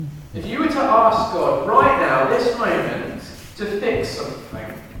If you were to ask God right now, this moment, to fix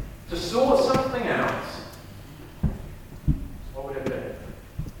something, to sort something out, what would it be?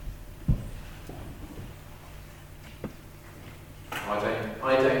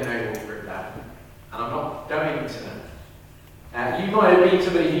 I don't know what for that, and I'm not going to know. You might have been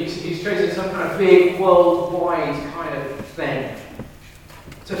somebody who's chosen some kind of big, worldwide kind of thing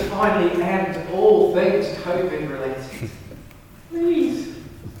to finally end all things COVID related. Please.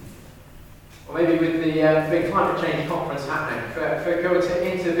 Or maybe with the big climate change conference happening, for God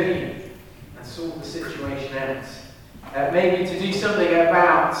to intervene and sort the situation out. Maybe to do something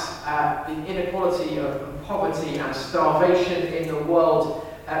about the inequality of poverty and starvation in the world.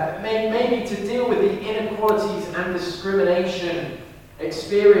 Maybe to deal with the inequalities and discrimination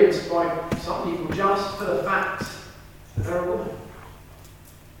experienced by some people just for the fact that they're a woman.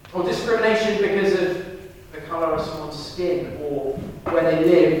 Or discrimination because of the colour of someone's skin, or where they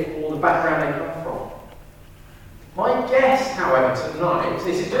live, or the background they come from. My guess, however, tonight,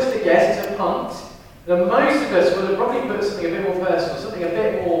 this is just a guess, it's a punt, that most of us would have probably put something a bit more personal, something a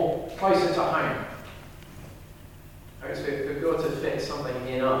bit more closer to home. It's for God to fix something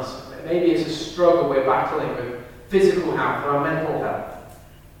in us. Maybe it's a struggle we're battling with physical health or our mental health.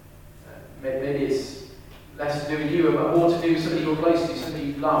 Maybe it's less to do with you, but more to do with somebody you're close to, somebody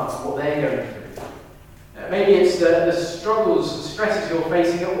you love, and what they're going through. Maybe it's the struggles and stresses you're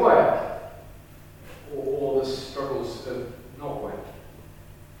facing at work, or the struggles of not work.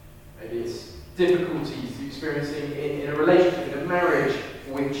 Maybe it's difficulties you're experiencing in a relationship, in a marriage,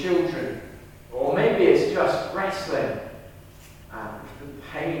 or with children. Or maybe it's just wrestling the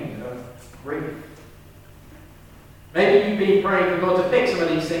pain of grief. Maybe you've been praying for God to fix some of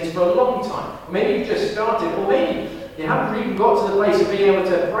these things for a long time. Or maybe you've just started, or maybe you haven't even got to the place of being able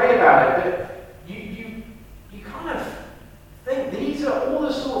to pray about it, but you kind of think these are all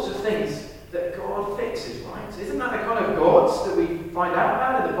the sorts of things that God fixes, right? Isn't that the kind of gods that we find out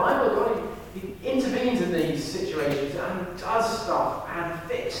about in the Bible? God, he intervenes in these situations and does stuff and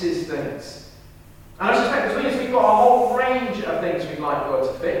fixes things. And I suspect between us we've got a whole range of things we'd like God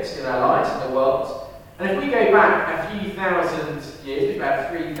to fix in our lives, in the world. And if we go back a few thousand years, about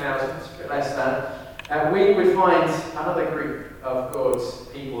 3,000, a bit less than, we would find another group of God's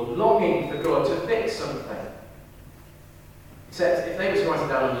people longing for God to fix something. Except if they were to write it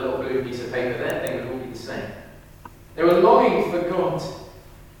down on a little blue piece of paper, then they would all be the same. They were longing for God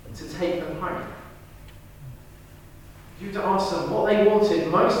to take them home. If you were to ask them what they wanted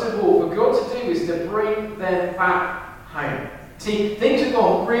most of all for God to do is to bring them back home. See, things have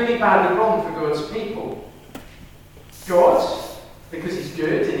gone really badly wrong for God's people. God, because he's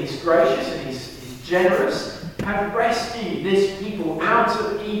good and he's gracious and he's generous, have rescued this people out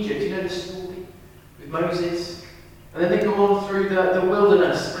of Egypt. You know the story with Moses? And then they've gone through the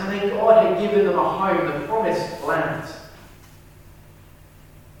wilderness, and then God had given them a home, the promised land.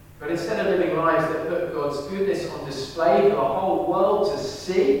 But instead of living lives that put God's goodness on display for the whole world to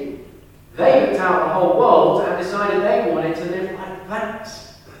see, they looked out the whole world and decided they wanted to live like that.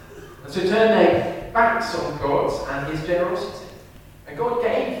 And so turned their backs on God and his generosity. And God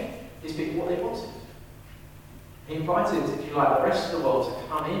gave his people what they wanted. He invited, if you like, the rest of the world to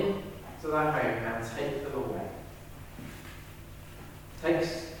come in to their home and take them away.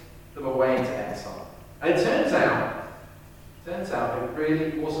 Takes them away into exile. And it turns out it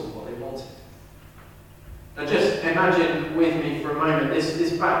really wasn't what they wanted. Now just imagine with me for a moment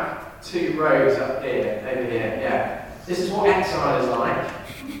this back 2 rows up here, over here, yeah. This is what exile is like.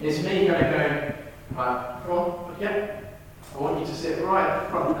 It's me kind of going, right, come on, yeah. I want you to sit right at the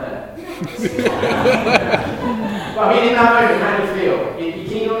front there. But I mean, in that moment, how do you feel? You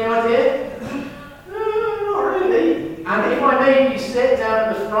keen on the idea? Not really. And if I made you sit down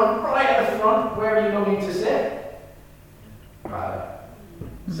at the front, right at the front, where are you longing to sit? Right.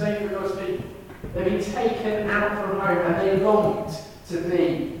 Same for God's people. They've been taken out from home and they longed to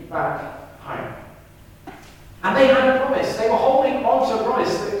be back home. And they had a promise. They were holding on to a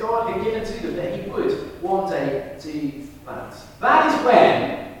promise that God had given to them that he would one day do that. That is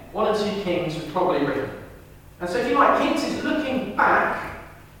when 1 and 2 Kings was probably written. And so if you like, Kings is looking back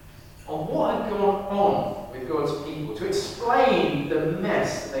on what had gone on with God's people to explain the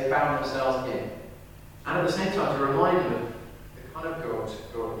mess that they found themselves in. And at the same time to remind them of the kind of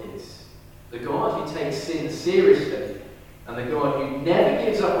God is. The God who takes sin seriously, and the God who never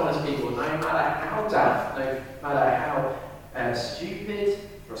gives up on his people, no matter how daft, no matter how stupid,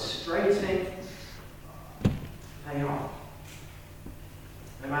 frustrating they are.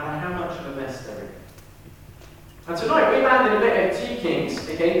 No matter how much of a mess they're in. And tonight we land in a bit of 2 Kings,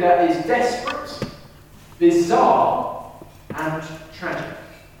 okay, that is desperate, bizarre, and tragic.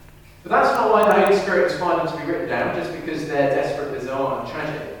 But that's not why the Holy Spirit inspired them to be written down, just because they're desperate, bizarre, and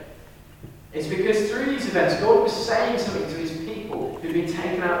tragic. It's because through these events, God was saying something to his people who'd been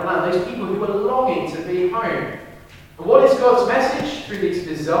taken out of the land, those people who were longing to be home. And what is God's message through these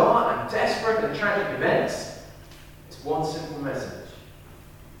bizarre and desperate and tragic events? It's one simple message.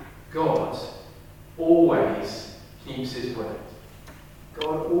 God always keeps his word.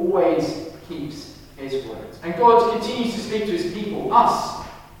 God always keeps his word. And God continues to speak to his people, us,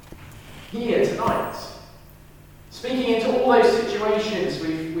 here tonight. Speaking into all those situations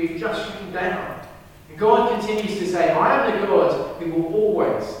we've just written down. And God continues to say, I am the God who will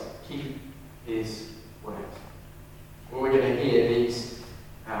always keep his word. Well, we're going to hear these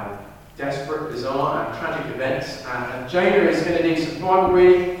desperate, bizarre and tragic events. And Jonah is going to do some Bible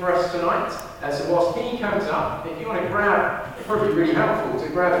reading for us tonight. So whilst he comes up, if you want to grab, it's probably really helpful to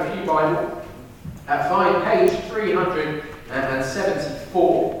grab a few Bible, find page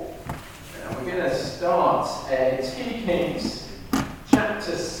 374. And we're going to start in 2 Kings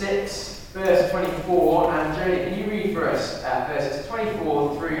chapter 6, verse 24. And Jonah, can you read for us verses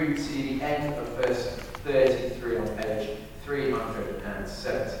 24 through to the end of verse 33 on page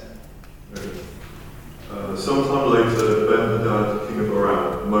 370? Sometime later, Ben-Hadad, king of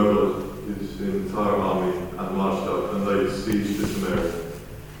Aram, mobilized his entire army and marched up and laid siege to Samaria.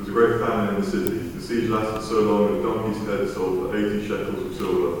 There was a great famine in the city. The siege lasted so long that donkey's head sold for 80 shekels of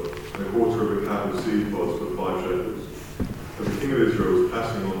silver, and a quarter of a cab of seed pods for 5 shekels. As the king of Israel was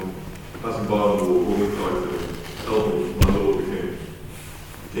passing by on the wall, woman cried to him, "Help me, my lord the king."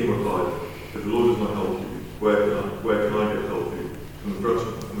 The king replied, "If the Lord does not help you, where can I get help for you? From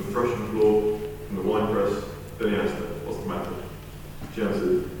the threshing floor, from the winepress?" Then he asked her, "What's the matter?" She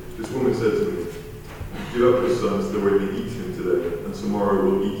answered, "This woman said to me, 'Give up your son so that we can eat him today, and tomorrow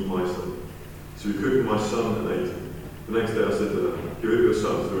we'll eat my son.' So we cooked my son and ate him. The next day I said to her, 'Give up your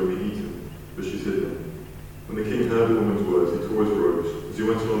son so that we can eat him.' But she hid him." When the king heard the woman's words, he tore his robes. As he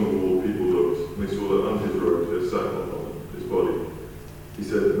went along the wall, people looked, and they saw that under his robes there was sackcloth on his body. He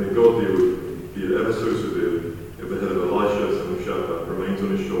said, "May God deal with me, be it ever so severely, if the head of Elisha son of Shaphat remains on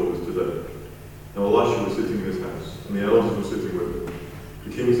his shoulders today." Now Elisha was sitting in his house, and the elders were sitting with him.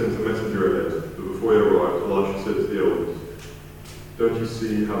 The king sent a messenger ahead, but before he arrived, Elisha said to the elders, "Don't you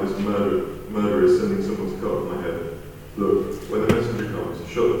see how this murderer is sending someone to cut off my head? Look, when the messenger comes,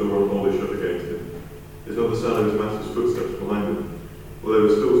 shut the door and hold it shut against him. Is not the sound of his master's footsteps behind him?" While they were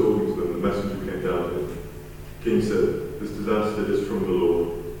still talking to them, the messenger came down to him. The king said, "This disaster is from the Lord.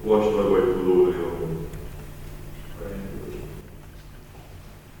 Why should I wait for the Lord any longer?"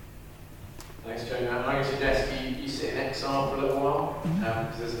 Thanks, Jonah. I'm going to suggest you sit in exile for a little while,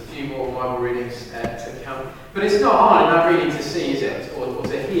 because there's a few more Bible readings to come. But it's not hard in that reading to see, is it, or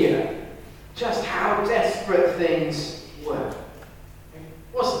to hear just how desperate things were.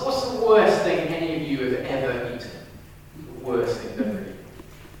 What's the worst thing any of you have ever eaten? The worst thing you've ever eaten?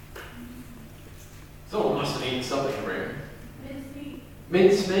 Someone must have eaten something in the room.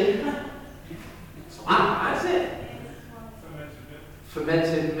 Mincemeat? That's it.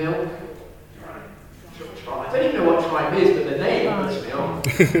 Fermented milk. I don't even know what tribe is, but the name puts me on.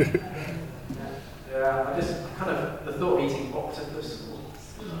 I just kind of the thought of eating octopus. It's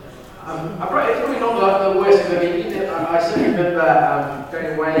probably not the worst thing I've eaten. I certainly remember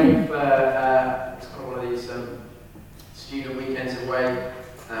going away for it's kind of one of these student weekends away.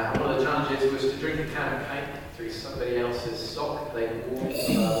 One of the challenges was to drink a can of Coke through somebody else's sock they wore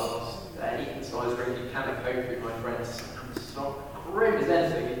last day. So I was drinking a can of Coke through my friend's sock. Grim as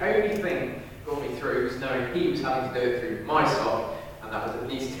anything. The only thing got me through was knowing he was having to do it through my sock, and that was at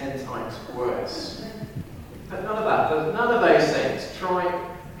least 10 times worse. But none of that, none of those things. Try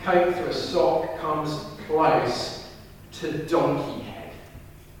Coke through a sock comes close to donkey head.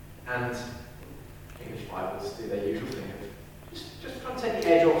 And English Bibles do their usual thing of just try to take the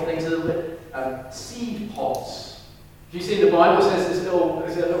edge off things a little bit. Seed pods. If you see in the Bible, says there's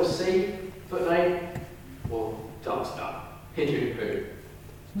a little seed footnote, or duck's duck, pigeon poo.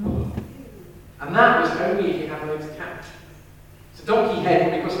 And that was only if you have loads of cash. So donkey head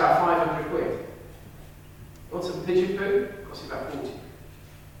probably costs about 500 quid. You want some pigeon poo? It costs you about 40.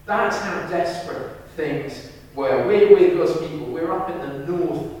 That's how desperate things were. We're with God's people. We're up in the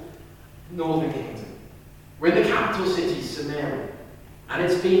northern kingdom. We're in the capital city, Samaria. And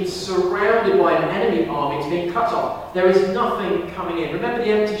it's been surrounded by an enemy army. It's been cut off. There is nothing coming in. Remember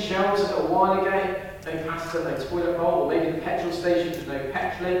the empty shelves a little while ago? No pasta, no toilet roll, or maybe the petrol station with no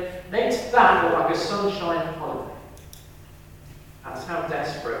petrol in. Makes that look like a sunshine holiday. That's how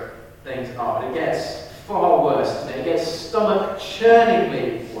desperate things are. But it gets far worse, doesn't it? It gets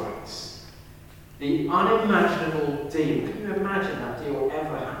stomach-churningly worse. The unimaginable deal. Can you imagine that deal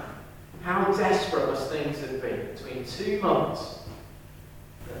ever happened? How desperate must things have been between 2 months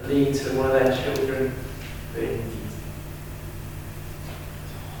that lead to one of their children being eaten?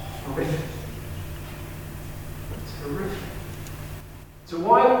 Horrific. It's horrific. So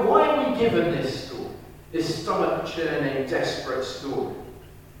why are we given this story? This stomach-churning, desperate story?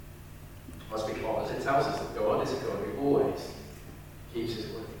 Well, it's because it tells us that God is a God who always keeps his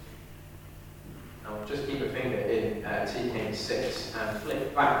word. Now, just keep a finger in 2 Kings 6 and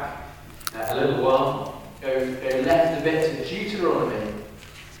flip back a little while. Go left a bit to Deuteronomy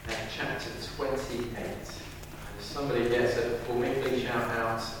chapter 28. And if somebody gets it for me, please shout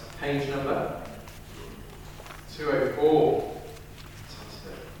out page number 204.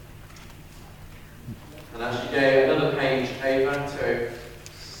 And as you go another page over to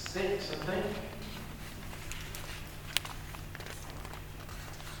 6, I think.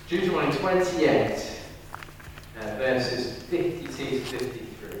 Deuteronomy 28, verses 52 to 53.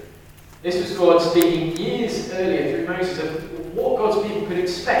 This was God speaking years earlier through Moses of what God's people could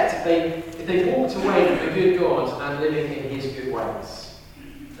expect if they walked away from the good God and living in his good ways.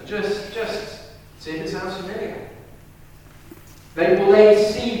 And just see if it sounds familiar. They will lay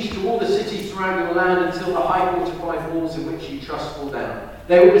siege to all the cities throughout your land until the high fortified walls of which you trust fall down.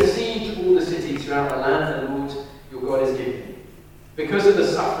 They will besiege all the cities throughout the land that the Lord your God has given you. Because of the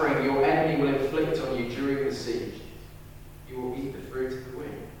suffering your enemy will inflict on you during the siege, you will eat the fruit of the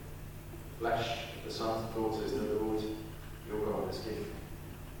womb, the flesh of the sons and daughters that the Lord your God has given you.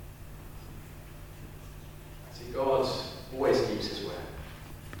 See, God always keeps his word.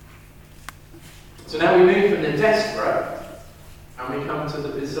 So now we move from the desperate and we come to the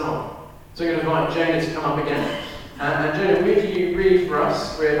bizarre. So we're going to invite Jonah to come up again. And Jonah, would you read for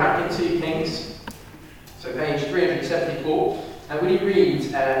us? We're back in 2 Kings, so page 374. Would you read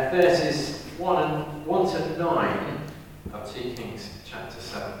verses 1 to 9 of 2 Kings chapter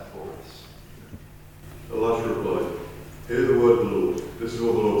 7 for us? Elisha replied, "Hear the word of the Lord. This is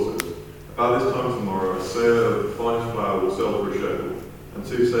what the Lord says. About this time tomorrow, a seah of the finest flour will sell for a shekel, and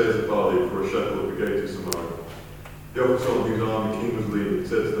 2 seahs of barley for a shekel at the gate of Samaria." The officer on whose arm the king was leaning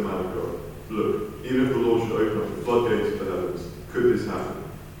said to the man of God, "Look, even if the Lord should open up the floodgates of the heavens, could this happen?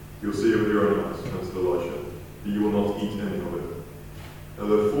 You'll see it with your own eyes," answered Elisha, "but you will not eat any of it." Now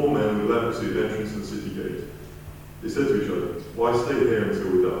there were 4 men with leprosy at the entrance to the city gate. They said to each other, "Why stay here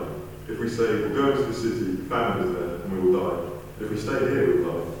until we die? If we say, 'We'll go into the city, famine is there, and we will die.' If we stay here, we'll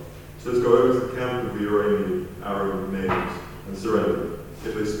die. So let's go over to the camp of the Arameans and surrender.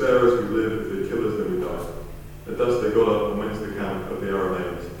 If they spare us, we live. If they kill us, then we die." At dusk they got up and went to the camp of the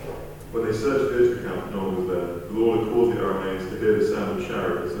Arameans. When they searched the edge of the camp, no one was there. The Lord had caused the Arameans to hear the sound of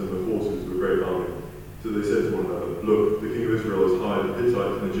chariots and the horses of a great army. So they said to one another, "Look, the king of Israel has hired the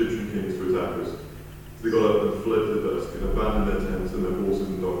Hittites and Egyptian kings to attack us." So they got up and fled to the dusk and abandoned their tents and their horses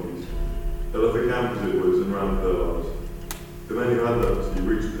and donkeys. They left the camp as it was and ran for their lives. The men who had leprosy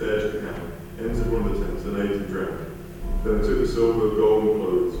reached the edge of the camp, entered one of the tents and ate and drank. Then they took the silver, gold and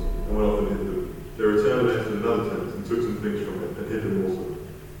clothes and went off and hid them. They returned and entered another tent and took some things from it and hid them also.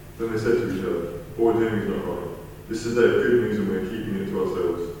 Then they said to each other, "What we're doing is not right. This is a day of good news and we're keeping it to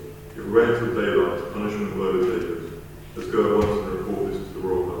ourselves. If we wait until daylight, punishment will overtake us. Let's go at once and report this to the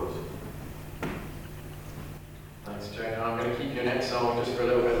royal palace." Thanks, Jonah. I'm going to keep you in exile just for a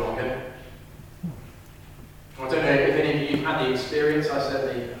little bit longer. I don't know if any of you have had the experience, I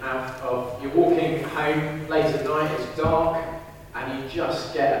certainly have, of you're walking home late at night, it's dark, and you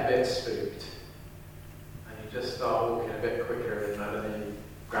just get a bit spooked. And you just start walking a bit quicker, and then you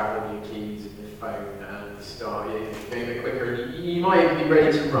grab all your keys and your phone and start going a bit quicker, and you might even be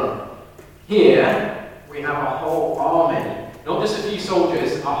ready to run. Here, we have a whole army, not just a few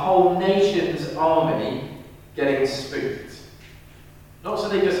soldiers, a whole nation's army getting spooked. Not so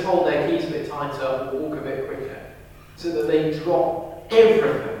they just hold their keys a bit tighter or walk a bit quicker, so that they drop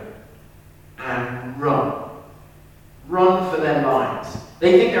everything and run. Run for their lives.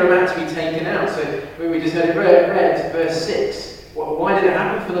 They think they're about to be taken out. So we just heard it read verse 6. Why did it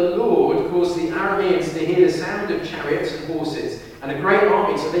happen? For the Lord caused the Arameans to hear the sound of chariots and horses and a great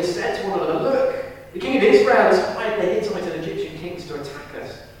army. So they said to one another, "Look, the king of Israel has hired the Hittite and Egyptian kings to attack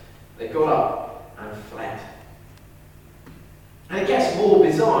us." They got up and fled. And it gets more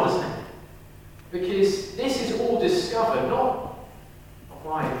bizarre, doesn't it? Because this is all discovered not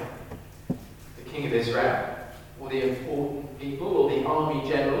by the king of Israel or the important people or the army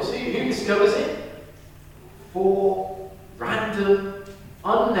generals. Who discovers it? 4 random,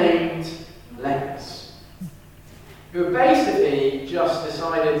 unnamed lepers who have basically just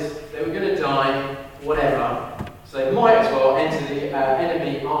decided they were going to die, whatever, so they might as well enter the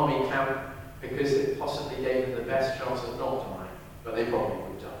enemy army camp because it possibly gave them the best chance of not dying, but they probably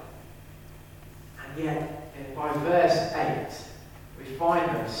would die. And yet, by verse 8, we find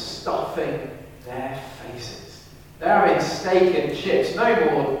them stuffing their faces. They're having steak and chips,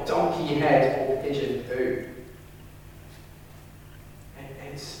 no more donkey head or pigeon poo.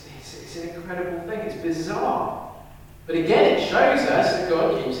 It's an incredible thing, it's bizarre. But again, it shows us that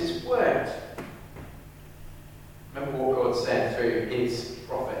God keeps his word. Remember what God said through his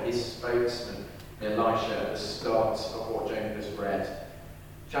prophet, his spokesman, Elisha, at the start of what Jonah just read.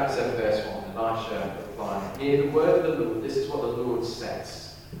 Chapter 7, verse 1, Elisha replied, "Hear the word of the Lord, this is what the Lord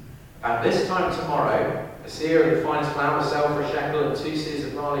says. At this time tomorrow, a seer of the finest flour will sell for a shekel, and 2 seahs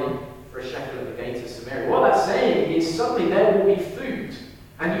of barley for a shekel at the gate of Samaria." What that's saying is suddenly there will be food,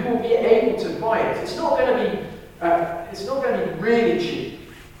 and you will be able to buy it. It's not going to be really cheap.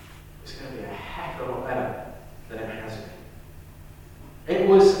 It's going to be a heck of a lot better than it has been. It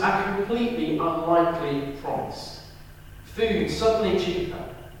was a completely unlikely promise. Food suddenly cheaper.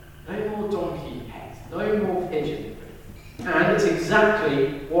 No more donkey heads. No more pigeon food. And it's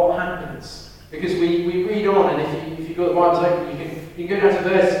exactly what happens. Because we read on, and if you've got the Bibles open, you can go down to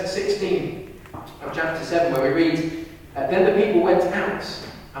verse 16 of chapter 7, where we read, "Then the people went out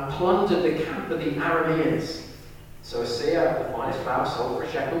and plundered the camp of the Arameans. So a seah of the finest flour sold for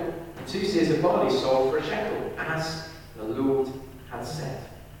a shekel, and 2 seahs of barley sold for a shekel, as the Lord had said."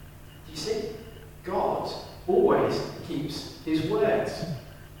 Do you see? God always keeps his words.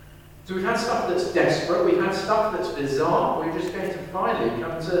 So we've had stuff that's desperate, we've had stuff that's bizarre, we're just going to finally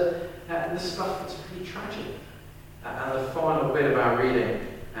come to the stuff that's pretty tragic. And the final bit of our reading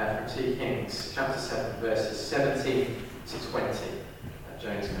from 2 Kings, chapter 7, verses 17 to 20.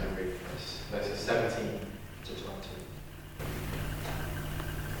 James is going to read for us, verses 17 to 20.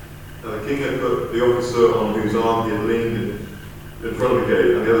 Now the king had put the officer on whose arm he had leaned in front of the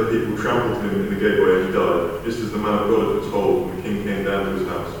gate, and the other people trampled him in the gateway, and he died, just as the man of God had foretold when the king came down to his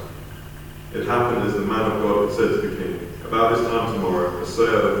house. It happened as the man of God had said to the king, "About this time tomorrow, a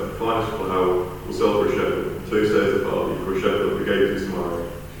seah of the finest flour will sell for a shekel, and 2 seahs of barley for a shekel at the gate of Samaria."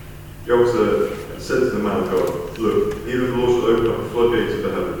 The officer had said to the man of God, "Look, either the Lord shall open up the floodgates of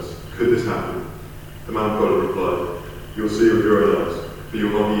the heavens. Could this happen?" The man of God had replied, "You will see with your own eyes, but you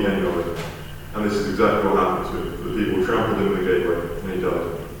will not eat any of it." And this is exactly what happened to him. The people trampled him in the gateway, and he died.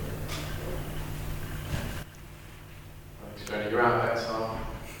 Thanks, Johnny. You're out there, Tom.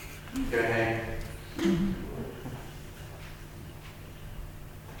 Go ahead.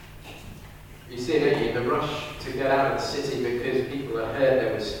 You see, don't you, the rush to get out of the city because people had heard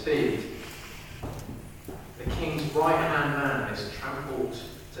there was food. The king's right-hand man is trampled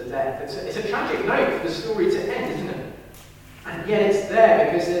to death. It's a tragic note for the story to end, isn't it? And yet it's there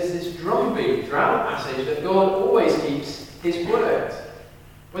because there's this drumbeat throughout the passage that God always keeps his word.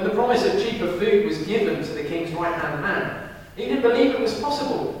 When the promise of cheaper food was given to the king's right-hand man, he didn't believe it was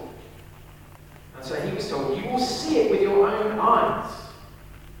possible. And so he was told, "You will see it with your own eyes,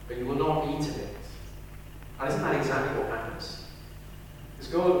 but you will not eat of it." And isn't that exactly what happens?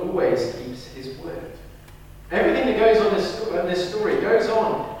 Because God always keeps his word. Everything that goes on in this story goes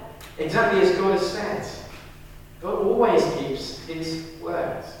on exactly as God has said. God always keeps his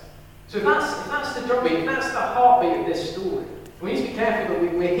word. So if that's the drumbeat, if that's the heartbeat of this story, we need to be careful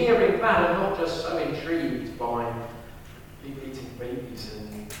that we're hearing that and not just so intrigued by people eating babies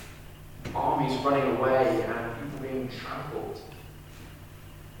and armies running away and people being trampled.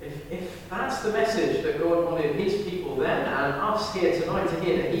 If that's the message that God wanted his people then and us here tonight to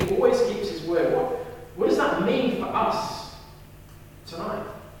hear, that he always keeps his word, what does that mean for us tonight?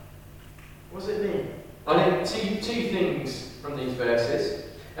 What does it mean? I think two things from these verses.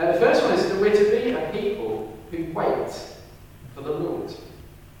 The first one is that we're to be a people who wait for the Lord.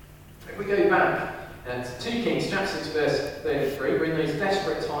 If we go back to 2 Kings chapter 6 verse 33, we're in those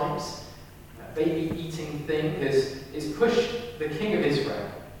desperate times. That baby eating thing has pushed the king of Israel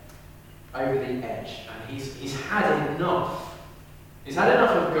over the edge, and he's had enough. He's had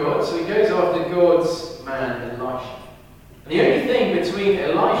enough of God, so he goes after God's man Elisha. And the only thing between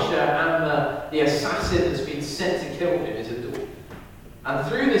Elisha and the assassin that's been sent to kill him is a door. And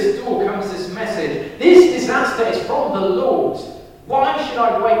through this door comes this message: this disaster is from the Lord. Why should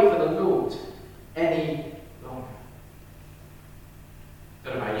I wait for the Lord any longer? I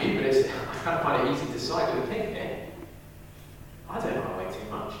don't know about you, but I kind of find it easy to side with the king here. I don't want to wait too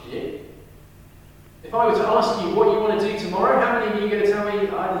much, do you? If I were to ask you what you want to do tomorrow, how many of you are going to tell me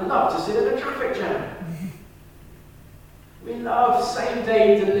I'd love to sit in a traffic jam? We love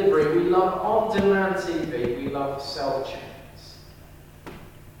same-day delivery, we love on-demand TV, we love self-checkouts.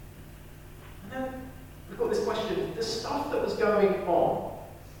 And then we've got this question: the stuff that was going on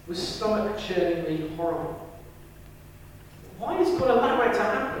was stomach-churningly horrible. Why does God allow it to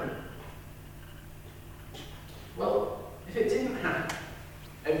happen?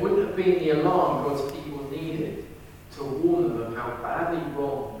 the alarm God's people needed to warn them of how badly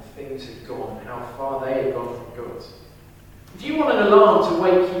wrong things had gone and how far they had gone from God. Do you want an alarm to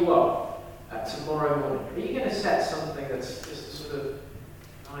wake you up tomorrow morning? Are you going to set something that's just a sort of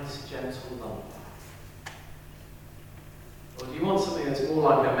nice, gentle lullaby? Or do you want something that's more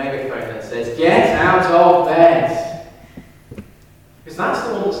like a megaphone that says, "Get out of bed"? Because that's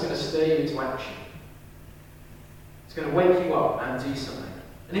the one that's going to stir you into action. It's going to wake you up and do something.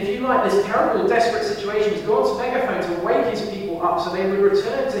 And if you like this terrible, desperate situation, it's God's megaphone to wake his people up so they would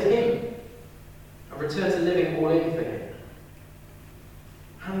return to him and return to living all in for him.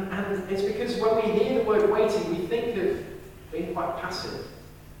 And it's because when we hear the word waiting, we think of being quite passive.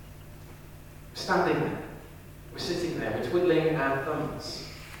 We're standing there. We're sitting there. We're twiddling our thumbs.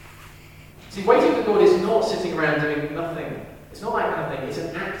 See, waiting for God is not sitting around doing nothing. It's not that kind of thing. It's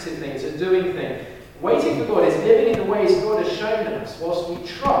an active thing. It's a doing thing. Waiting for God is living in the ways God has shown us whilst we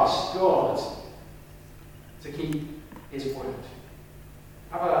trust God to keep his word.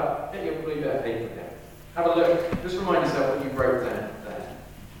 Get your blue bit of paper there. Have a look. Just remind yourself what you wrote down there.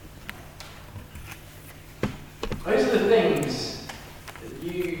 Those are the things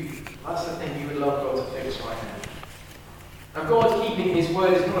that's the thing you would love God to fix right now. Now, God keeping his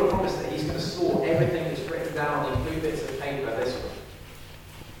word is not a promise that he's going to store everything that's written down on these blue bits of paper this way.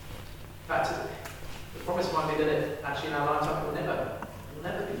 In fact, the promise might be that it actually in our lifetime will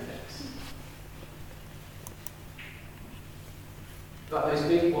never be fixed. But those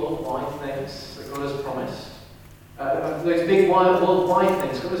big worldwide things that God has promised, those big worldwide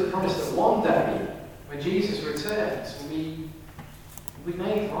things, God has promised that one day, when Jesus returns, will be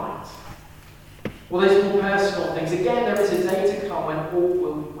made right. Well, those more personal things, again, there is a day to come when all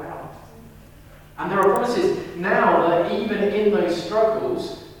will be well. And there are promises now that even in those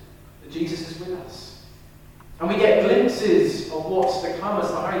struggles, that Jesus is with us. And we get glimpses of what's to come as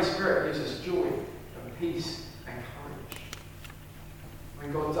the Holy Spirit gives us joy and peace and courage.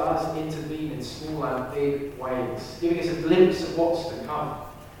 When God does intervene in small and big ways, giving us a glimpse of what's to come.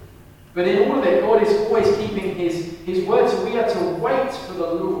 But in all of it, God is always keeping his word, so we are to wait for the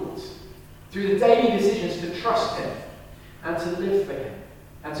Lord through the daily decisions to trust him and to live for him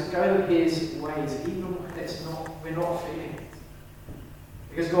and to go his ways, even when we're not feeling it.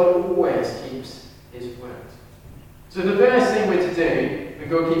 Because God always keeps his word. So the first thing we're to do when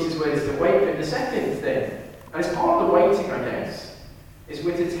God keeps his word is to wait for him. The second thing, and it's part of the waiting, I guess, is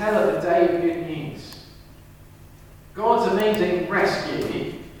we're to tell of the day of good news. God's amazing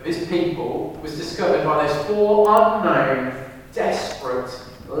rescue of his people was discovered by those 4 unknown, desperate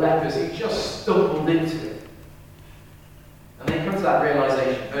lepers who just stumbled into it. And they come to that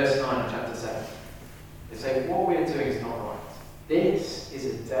realization, verse 9 of chapter 7. They say, what we're doing is not right. This is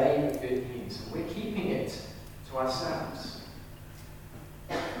a day of good news, and we're keeping it to ourselves.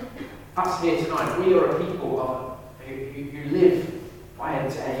 Us here tonight, we are a people who live by a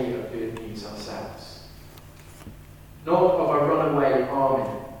day of good news ourselves. Not of a runaway army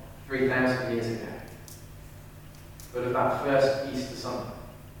 3,000 years ago, but of that first Easter Sunday,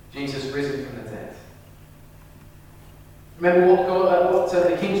 Jesus risen from the dead. Remember what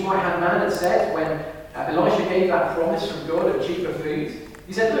the king's right-hand man had said when Elisha gave that promise from God of cheaper food?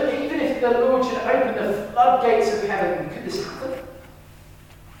 He said, look, even if the Lord should open the floodgates of heaven, could this happen?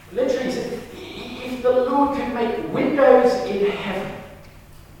 Literally, he said, if the Lord could make windows in heaven.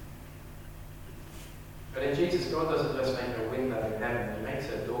 But in Jesus, God doesn't just make a window in heaven, he makes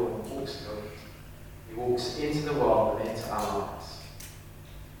a door and walks through it. He walks into the world and into our lives.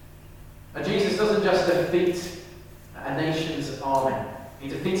 And Jesus doesn't just defeat a nation's army. He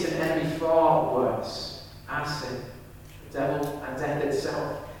defeats an enemy far worse, our sin, the devil and death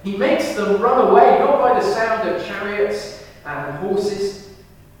itself. He makes them run away, not by the sound of chariots and horses,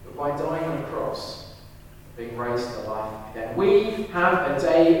 but by dying on a cross, being raised to life again. We have a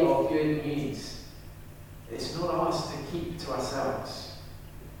day of good news. It's not ours to keep to ourselves.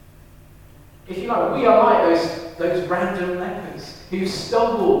 If you like, we are like those random lepers who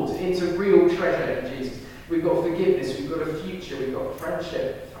stumbled into real treasure in Jesus. We've got forgiveness, we've got a future, we've got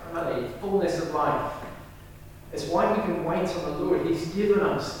friendship, family, fullness of life. It's why we can wait on the Lord. He's given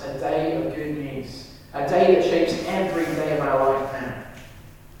us a day of good news, a day that shapes every day of our life now.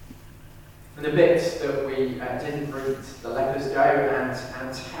 And the bits that we didn't read, the lepers go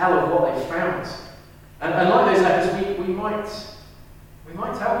and tell of what they found. And like those lepers, we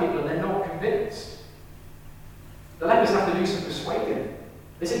might tell people and they're not convinced. The lepers have to do some persuading.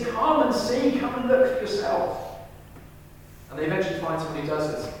 They say, come and see, come and look for yourself. And they eventually find someone who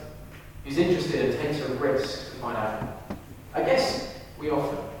does this, who's interested and takes a risk to find out. I guess we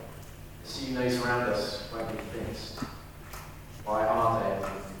often assume those around us won't be convinced by our day of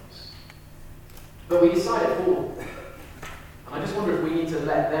things. But we decided for them. And I just wonder if we need to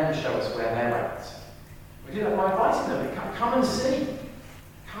let them show us where they're at. We do that by inviting them. Come and see.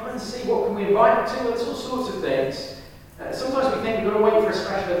 Come and see. What can we invite them to? There's all sorts of things. Sometimes we think we've got to wait for a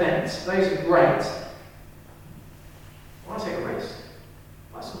special event. Those are great. I want to take a risk.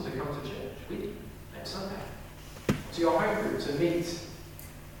 Ask someone to come to church with you next Sunday. To your home group to meet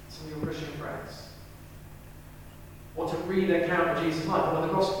some of your Christian friends. Or to read an account of Jesus' life, one of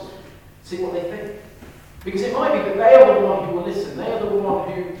the Gospels. See what they think. Because it might be that they are the one who will listen. They are the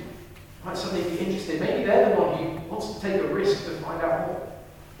one who might suddenly be interested. Maybe they're the one who wants to take a risk to find out more.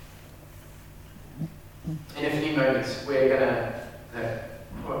 In a few moments, we're going to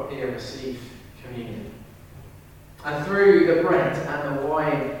put here and receive communion. And through the bread and the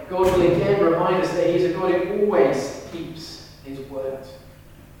wine, God will again remind us that He's a God who always keeps His word.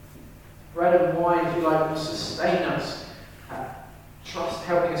 Bread and wine, if you like, will sustain us,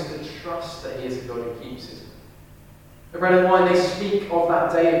 helping us to trust that He is a God who keeps His word. The bread and wine, they speak of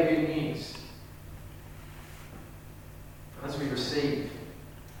that day of good news. And as we receive,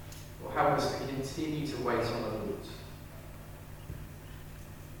 it will help us to continue to wait on the Lord.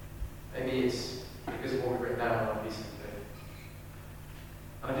 Maybe it's because of what we've written down on our piece of paper.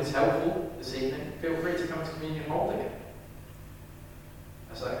 And if it's helpful this evening, feel free to come to communion holding it.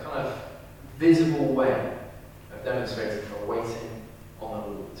 As that kind of visible way of demonstrating our waiting on the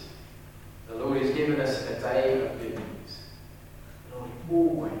Lord. The Lord has given us a day of good news.